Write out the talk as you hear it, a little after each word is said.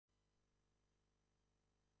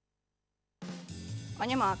On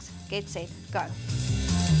your marks, get set, go.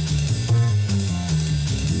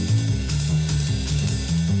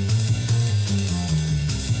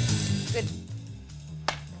 Good.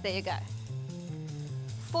 There you go.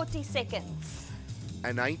 40 seconds.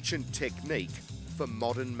 An ancient technique for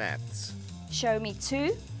modern maths. Show me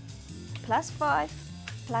 2 plus 5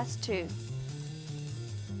 plus 2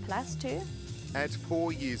 plus 2. At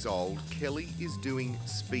 4 years old, Kelly is doing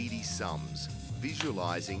speedy sums,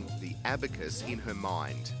 visualising the abacus in her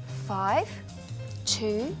mind. 5,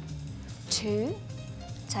 2, 2,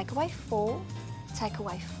 take away 4, take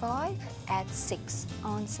away 5, add 6.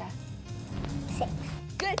 Answer. 6.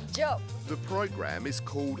 Good job. The program is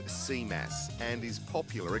called CMAS and is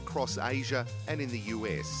popular across Asia and in the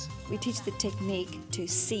US. We teach the technique to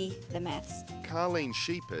see the maths. Carleen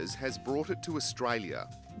Sheepers has brought it to Australia.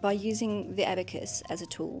 By using the abacus as a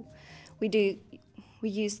tool, we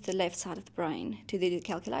use the left side of the brain to do the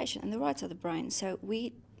calculation and the right side of the brain. So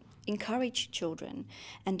we encourage children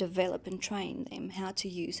and develop and train them how to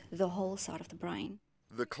use the whole side of the brain.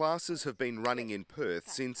 The classes have been running in Perth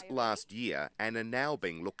since last year and are now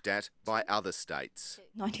being looked at by other states.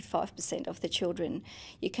 95% of the children,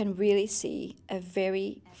 you can really see a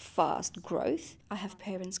very fast growth. I have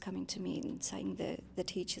parents coming to me and saying the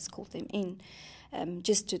teachers called them in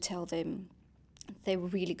just to tell them they're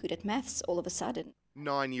really good at maths all of a sudden.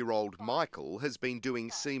 9-year-old Michael has been doing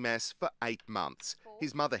CMAS for 8 months.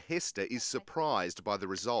 His mother Hester is surprised by the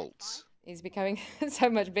results. He's becoming so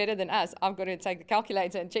much better than us. I've got to take the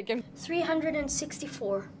calculator and check him.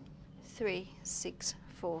 364.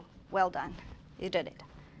 364. Well done. You did it.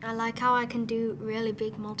 I like how I can do really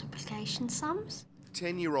big multiplication sums.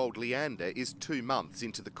 10-year-old Leander is 2 months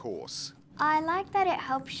into the course. I like that it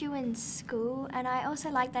helps you in school, and I also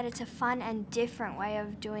like that it's a fun and different way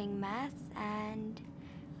of doing math, and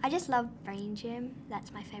I just love brain gym.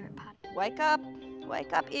 That's my favourite part. Wake up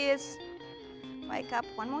ears. Wake up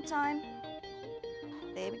one more time.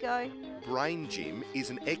 There we go. Brain gym is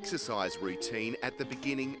an exercise routine at the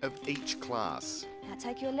beginning of each class. Now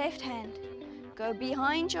take your left hand, go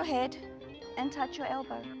behind your head and touch your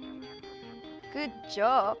elbow. Good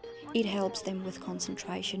job. It helps them with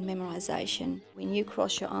concentration, memorization. When you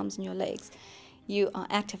cross your arms and your legs, you are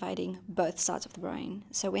activating both sides of the brain.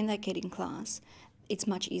 So when they get in class, it's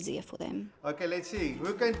much easier for them. Okay, let's see.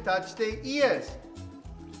 Who can touch their ears?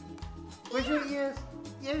 Where's your ears?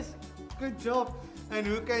 Yes, good job. And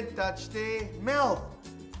who can touch their mouth?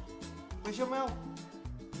 Where's your mouth?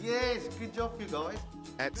 Yes, good job, you guys.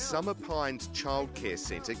 At Summer Pines Childcare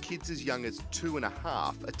Centre, kids as young as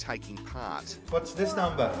 2.5 are taking part. What's this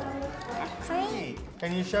number? 3.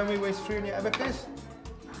 Can you show me where's 3 in your abacus?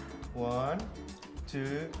 1,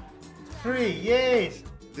 2, 3. Yes.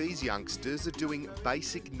 These youngsters are doing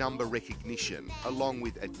basic number recognition along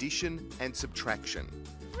with addition and subtraction.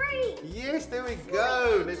 3. Yes, there we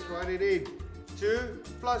go. Let's write it in. 2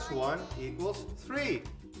 plus 1 equals 3.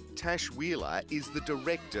 Tash Wheeler is the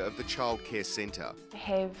director of the childcare centre. To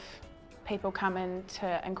have people come in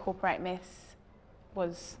to incorporate maths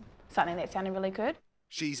was something that sounded really good.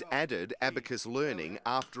 She's added Abacus learning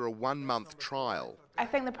after a 1-month trial. I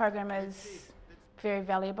think the program is very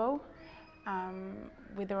valuable.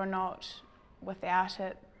 Whether or not without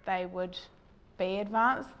it they would be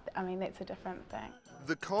advanced, I mean, that's a different thing.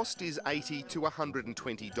 The cost is $80 to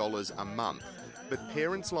 $120 a month, but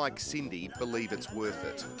parents like Cindy believe it's worth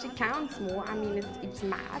it. She counts more. I mean, it's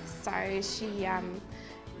maths, so she,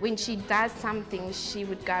 when she does something, she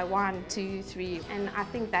would go 1, 2, 3, and I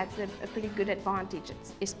think that's a pretty good advantage,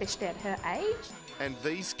 especially at her age. And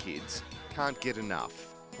these kids can't get enough.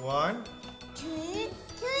 1, 2,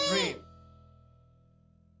 3.